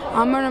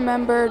 I'm going to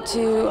remember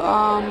to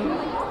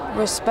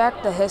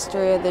respect the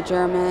history of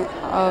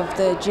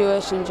the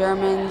Jewish and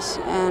Germans,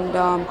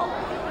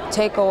 and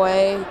take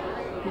away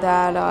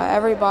that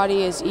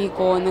everybody is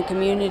equal in the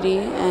community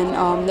and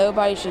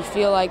nobody should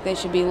feel like they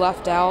should be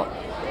left out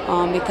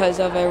because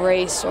of a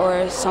race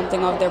or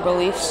something of their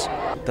beliefs.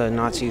 The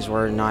Nazis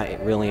were not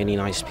really any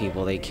nice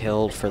people. They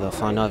killed for the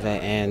fun of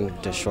it and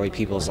destroyed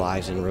people's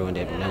lives and ruined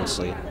it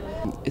immensely.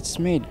 It's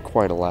made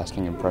quite a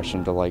lasting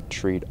impression to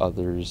treat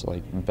others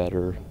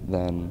better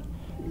than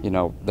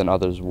than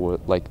others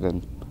would,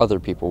 than other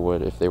people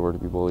would if they were to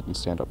be bullied and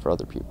stand up for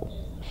other people.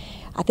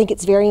 I think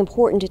it's very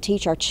important to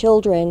teach our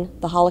children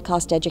the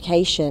Holocaust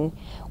education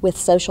with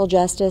social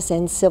justice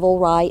and civil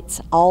rights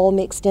all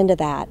mixed into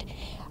that.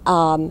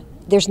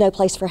 There's no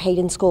place for hate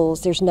in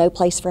schools. There's no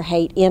place for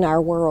hate in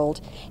our world,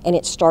 and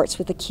it starts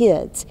with the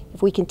kids.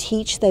 If we can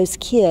teach those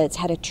kids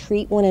how to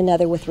treat one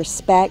another with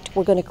respect,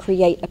 we're going to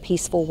create a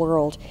peaceful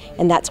world,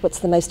 and that's what's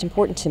the most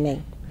important to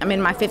me. I'm in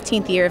my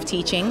 15th year of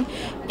teaching,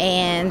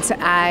 and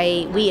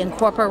we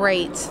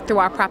incorporate through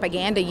our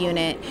propaganda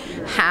unit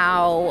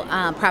how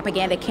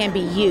propaganda can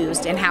be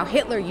used and how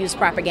Hitler used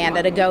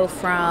propaganda to go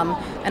from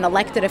an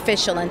elected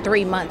official in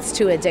 3 months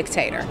to a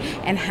dictator,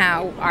 and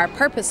how our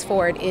purpose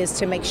for it is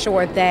to make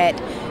sure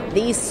that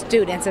these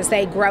students, as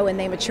they grow and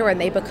they mature and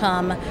they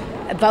become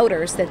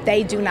voters, that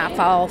they do not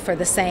fall for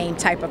the same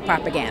type of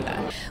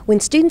propaganda.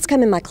 When students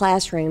come in my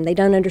classroom, they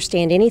don't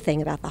understand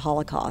anything about the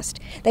Holocaust.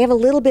 They have a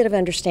little bit of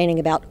understanding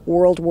about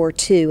World War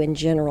II in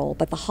general,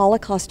 but the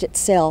Holocaust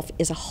itself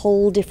is a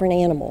whole different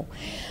animal.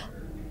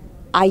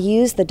 I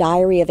use the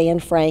Diary of Anne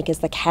Frank as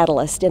the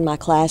catalyst in my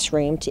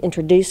classroom to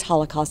introduce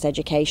Holocaust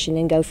education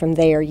and go from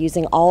there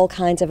using all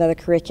kinds of other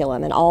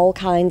curriculum and all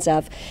kinds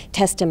of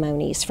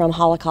testimonies from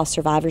Holocaust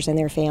survivors and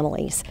their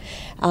families.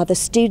 The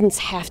students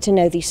have to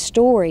know these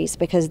stories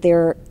because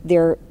they're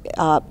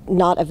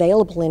not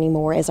available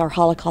anymore as our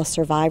Holocaust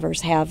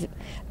survivors have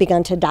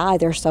begun to die.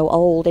 They're so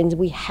old, and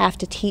we have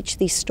to teach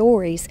these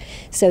stories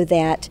so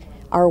that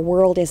our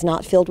world is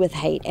not filled with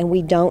hate and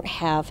we don't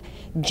have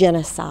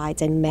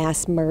genocides and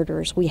mass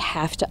murders. We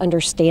have to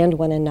understand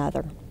one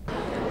another.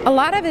 A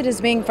lot of it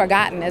is being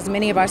forgotten as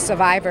many of our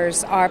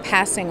survivors are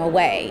passing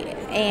away,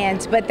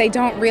 but they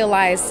don't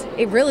realize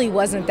it really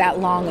wasn't that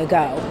long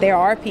ago. There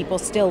are people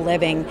still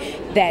living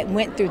that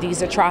went through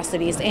these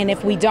atrocities, and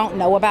if we don't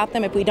know about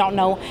them, if we don't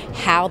know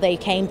how they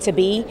came to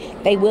be,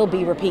 they will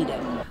be repeated.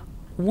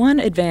 One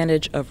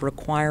advantage of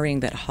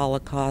requiring that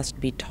Holocaust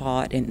be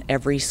taught in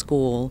every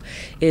school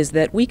is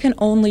that we can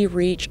only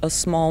reach a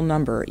small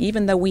number.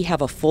 Even though we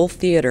have a full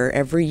theater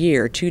every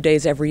year, 2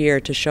 days every year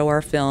to show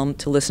our film,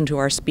 to listen to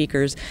our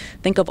speakers,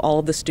 think of all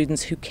of the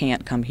students who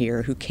can't come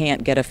here, who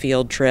can't get a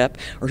field trip,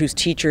 or whose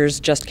teachers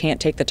just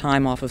can't take the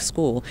time off of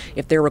school.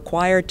 If they're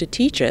required to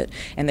teach it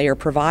and they are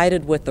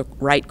provided with the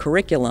right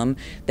curriculum,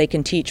 they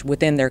can teach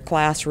within their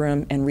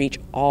classroom and reach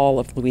all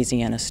of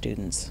Louisiana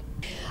students.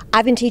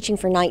 I've been teaching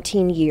for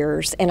 19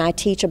 years, and I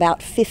teach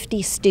about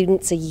 50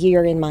 students a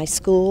year in my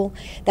school.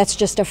 That's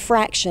just a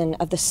fraction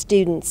of the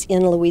students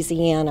in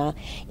Louisiana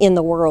in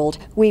the world.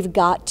 We've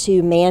got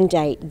to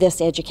mandate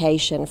this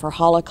education for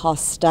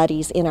Holocaust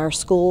studies in our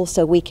schools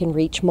so we can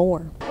reach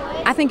more.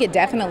 I think it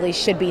definitely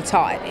should be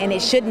taught, and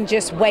it shouldn't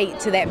just wait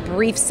to that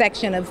brief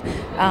section of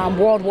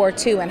World War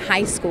II in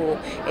high school.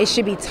 It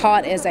should be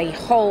taught as a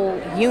whole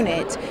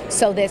unit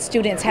so that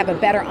students have a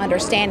better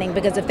understanding,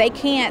 because if they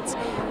can't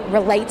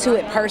relate to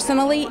it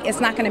personally, it's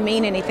not going to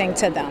mean anything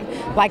to them.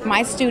 Like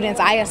my students,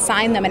 I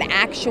assign them an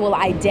actual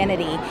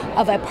identity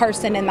of a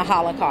person in the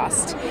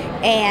Holocaust,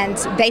 and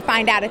they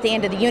find out at the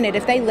end of the unit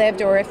if they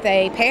lived or if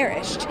they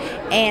perished.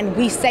 And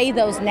we say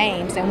those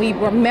names and we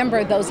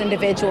remember those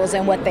individuals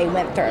and what they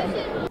went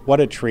through. What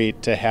a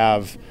treat to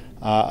have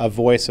a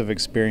voice of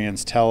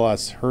experience tell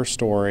us her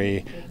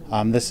story.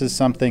 This is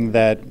something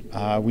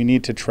that we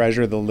need to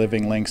treasure, the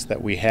living links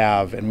that we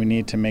have, and we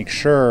need to make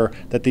sure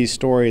that these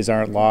stories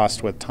aren't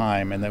lost with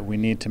time, and that we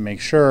need to make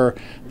sure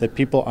that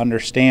people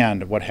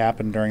understand what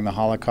happened during the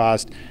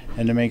Holocaust,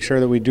 and to make sure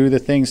that we do the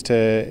things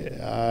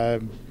to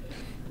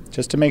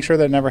just to make sure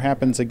that it never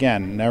happens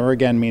again. Never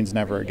again means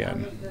never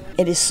again.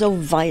 It is so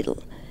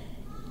vital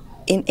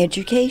in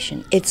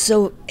education. It's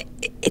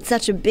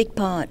such a big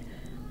part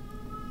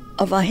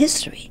of our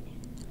history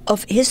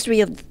of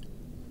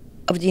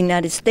the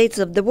United States,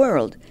 of the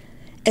world.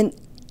 And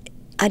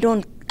I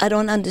don't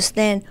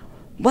understand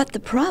what the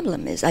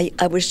problem is.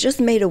 I was just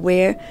made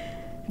aware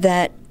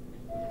that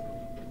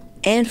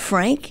Anne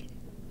Frank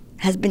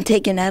has been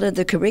taken out of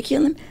the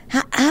curriculum.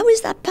 How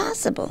is that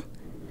possible?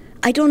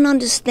 I don't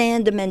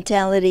understand the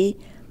mentality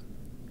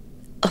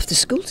of the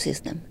school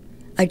system.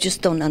 I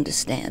just don't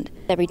understand.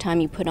 Every time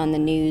you put on the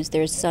news,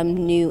 there's some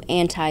new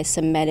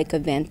anti-Semitic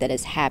event that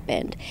has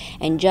happened.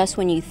 And just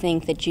when you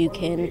think that you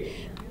can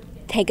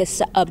take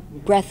a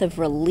breath of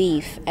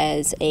relief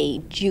as a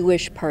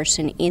Jewish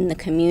person in the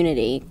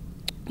community,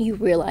 you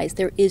realize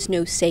there is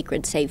no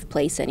sacred, safe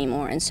place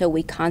anymore. And so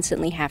we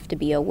constantly have to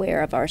be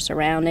aware of our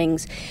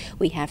surroundings.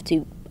 We have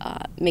to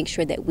make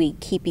sure that we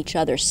keep each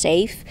other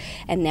safe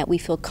and that we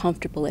feel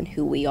comfortable in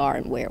who we are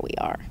and where we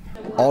are.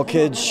 All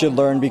kids should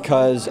learn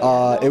because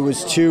it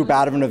was too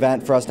bad of an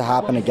event for us to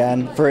happen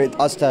again, for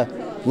us to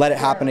let it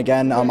happen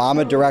again. I'm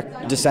a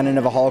direct descendant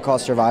of a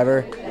Holocaust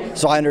survivor,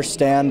 so I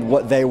understand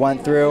what they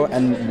went through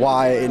and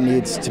why it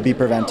needs to be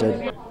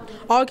prevented.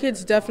 All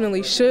kids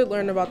definitely should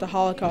learn about the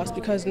Holocaust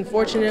because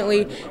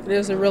unfortunately it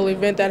is a real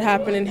event that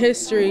happened in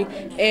history,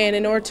 and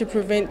in order to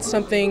prevent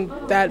something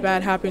that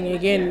bad happening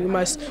again, we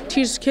must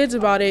teach kids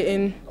about it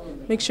and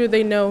make sure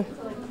they know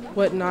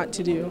what not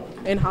to do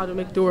and how to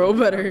make the world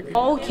better.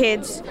 All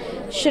kids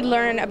should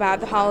learn about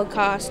the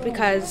Holocaust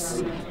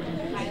because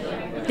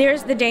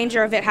there's the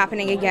danger of it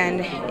happening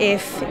again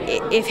if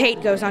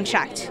hate goes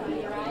unchecked.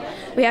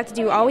 We have to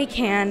do all we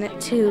can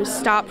to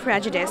stop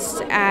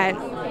prejudice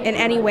in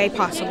any way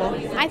possible.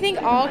 I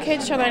think all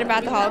kids should learn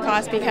about the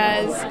Holocaust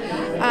because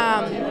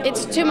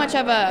it's too much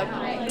of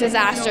a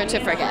disaster to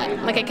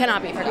forget. Like, it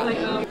cannot be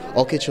forgotten.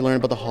 All kids should learn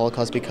about the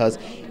Holocaust because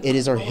it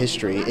is our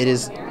history. It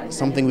is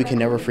something we can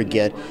never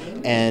forget,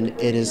 and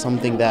it is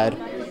something that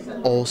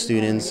all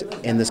students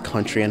in this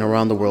country and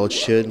around the world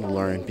should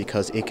learn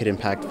because it could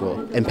impact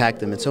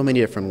them in so many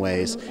different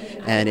ways,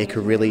 and it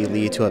could really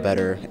lead to a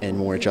better and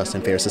more just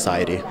and fair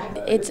society.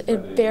 It's a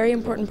very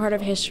important part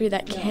of history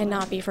that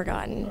cannot be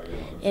forgotten.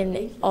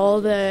 In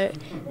all the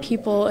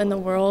people in the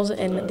world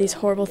and these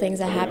horrible things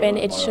that happen,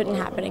 it shouldn't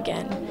happen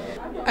again.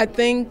 I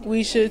think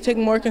we should take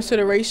more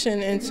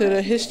consideration into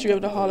the history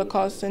of the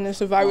Holocaust and the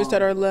survivors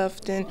that are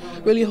left and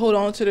really hold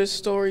on to their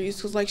stories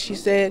because, like she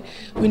said,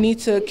 we need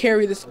to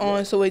carry this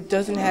on so it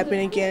doesn't happen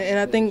again. And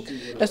I think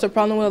that's the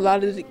problem with a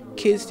lot of the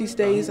kids these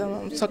days.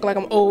 I'm talking like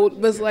I'm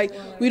old, but it's like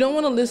we don't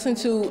want to listen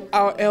to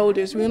our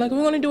elders. We're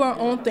going to do our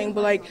own thing,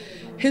 but like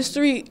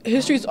history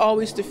is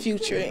always the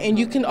future, and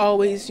you can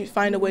always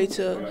find a way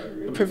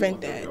to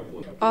prevent that.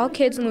 All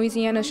kids in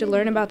Louisiana should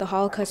learn about the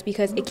Holocaust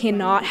because it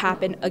cannot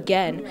happen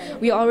again.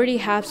 We already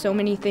have so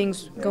many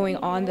things going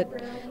on that,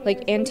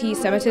 like,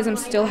 anti-Semitism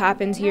still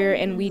happens here,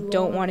 and we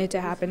don't want it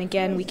to happen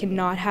again. We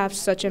cannot have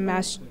such a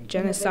mass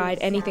genocide,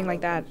 anything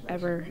like that,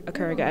 ever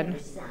occur again.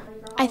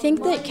 I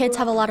think that kids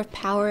have a lot of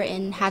power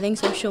in having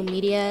social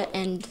media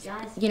and,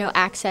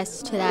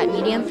 access to that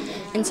medium.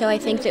 And so I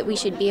think that we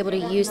should be able to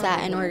use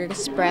that in order to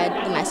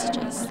spread the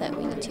messages that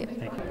we need to.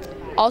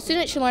 All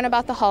students should learn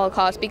about the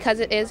Holocaust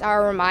because it is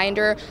our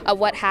reminder of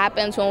what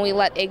happens when we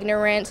let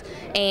ignorance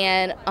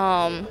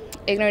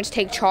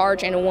take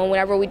charge, and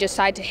whenever we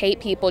decide to hate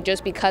people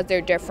just because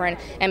they're different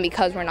and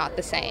because we're not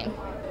the same.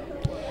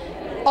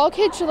 All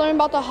kids should learn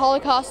about the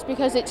Holocaust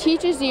because it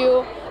teaches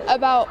you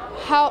about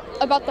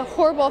the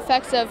horrible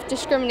effects of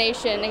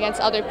discrimination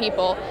against other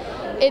people.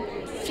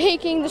 It's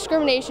taking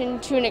discrimination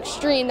to an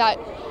extreme that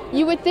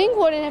you would think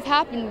wouldn't have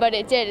happened, but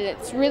it did, and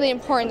it's really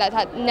important that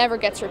that never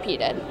gets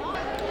repeated.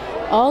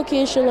 All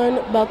kids should learn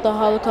about the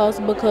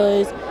Holocaust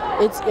because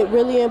it's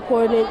really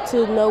important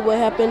to know what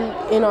happened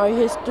in our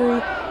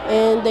history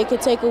and they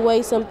could take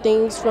away some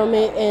things from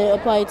it and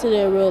apply it to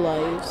their real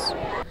lives.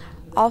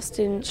 All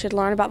students should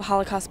learn about the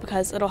Holocaust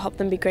because it'll help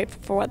them be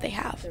grateful for what they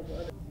have.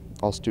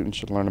 All students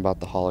should learn about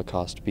the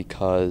Holocaust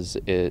because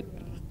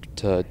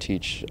to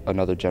teach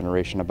another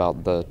generation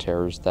about the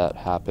terrors that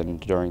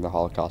happened during the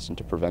Holocaust and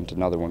to prevent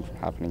another one from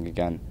happening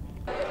again.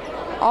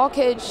 All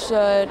kids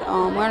should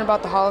learn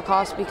about the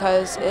Holocaust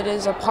because it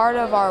is a part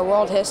of our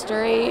world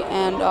history,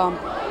 and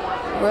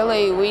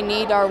really we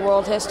need our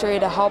world history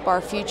to help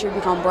our future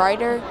become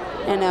brighter.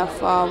 And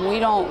if we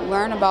don't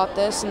learn about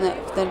this, and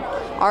if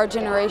our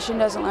generation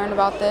doesn't learn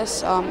about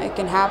this, it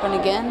can happen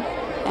again.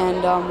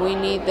 And we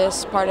need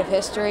this part of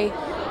history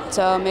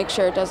to make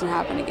sure it doesn't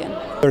happen again.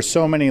 There's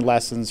so many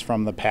lessons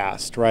from the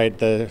past, right?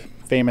 The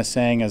famous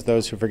saying is,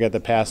 those who forget the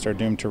past are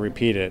doomed to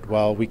repeat it.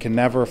 Well, we can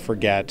never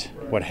forget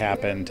what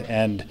happened.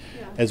 And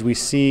as we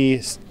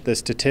see the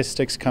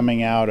statistics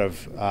coming out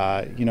of,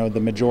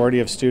 the majority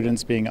of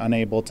students being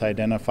unable to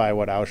identify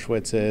what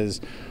Auschwitz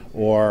is,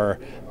 or,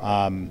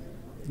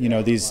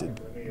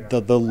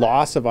 the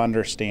loss of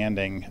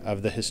understanding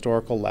of the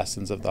historical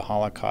lessons of the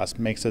Holocaust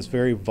makes us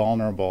very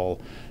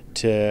vulnerable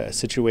to a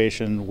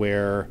situation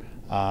where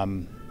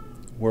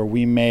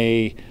we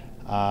may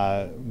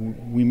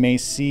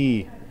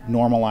see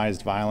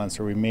normalized violence,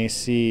 or we may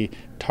see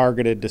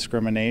targeted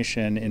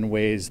discrimination in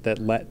ways that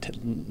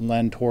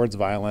lend towards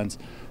violence,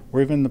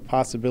 or even the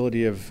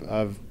possibility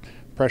of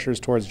pressures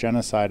towards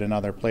genocide in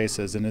other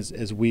places. And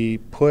as we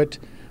put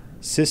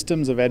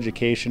systems of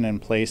education in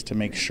place to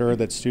make sure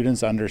that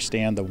students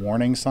understand the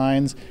warning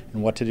signs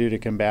and what to do to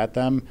combat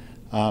them,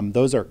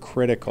 those are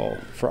critical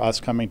for us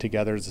coming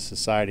together as a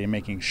society and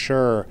making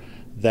sure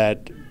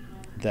that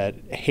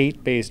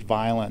hate-based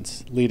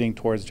violence leading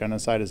towards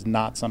genocide is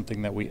not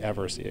something that we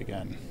ever see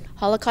again.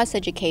 Holocaust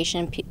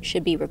education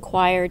should be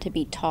required to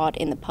be taught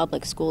in the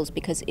public schools,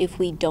 because if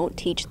we don't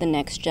teach the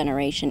next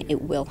generation,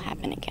 it will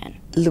happen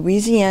again.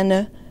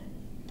 Louisiana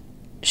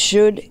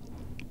should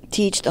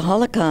teach the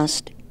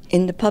Holocaust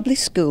in the public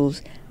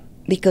schools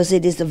because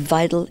it is of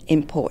vital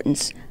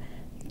importance.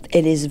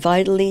 It is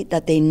vitally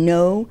that they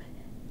know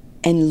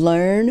and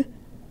learn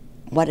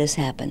what has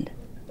happened.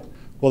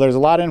 Well, there's a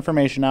lot of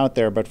information out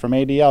there, but from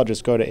ADL,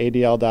 just go to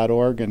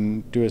adl.org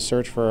and do a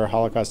search for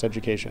Holocaust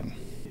education.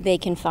 They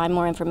can find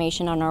more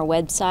information on our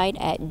website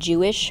at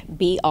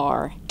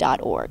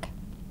jewishbr.org.